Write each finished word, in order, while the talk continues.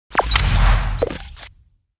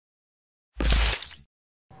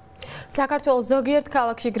საქართველოს ზოგიერთ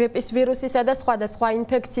ქალაქში გრიპის ვირუსისა და სხვადასხვა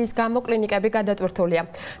ინფექციის გამო კლინიკები გადატვირთულია.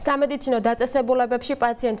 სამედიცინო დაწესებულებებში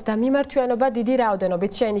პაციენტთა მიმართვიანობა დიდი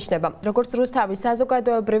რაოდენობით შეინიშნება. როგორც რუსთავის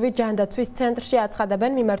საზოგადოებრივი ჯანდაცვის ცენტრში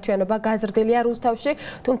აცხადებენ, მიმართვიანობა გაზრდილია რუსთავში,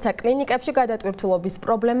 თუმცა კლინიკებში გადატვირთულობის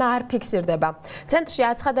პრობლემა არ ფიქსირდება. ცენტრში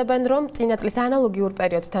აცხადებენ, რომ წინა წლის ანალოგიურ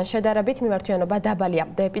პერიოდთან შედარებით მიმართვიანობა დაბალია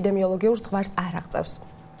და ეპიდემიოლოგიურ ზღვარს არ აღწევს.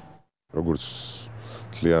 როგორც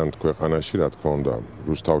მთლიანად ქვეყანაში, რა თქმა უნდა,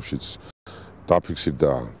 რუსთავშიც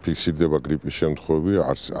დაფიქსირდა, ფიქსირდება გრიპის შემთხვევები,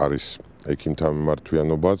 არის ექიმთა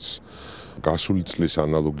მიმართვიანობაც, გასული წლის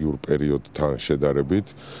ანალოგიურ პერიოდთან შედარებით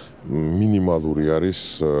მინიმალური არის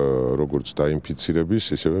როგორც დაინფიცირების,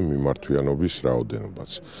 ისევე მიმართვიანობის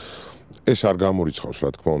რაოდენობაც. ეს არ გამორიცხავს, რა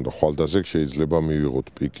თქმა უნდა, ხვალდაზე შეიძლება მივიღოთ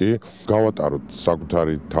პიკი, გავატაროთ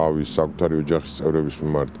საკუთარი თავის, საკუთარი ოჯახის წევრების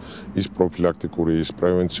მიმართ ის პროფილაქტიკური, ის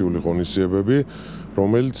პრევენციული ღონისძიებები,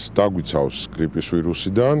 რომელიც დაგვიცავს გრიპის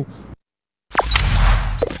ვირუსიდან.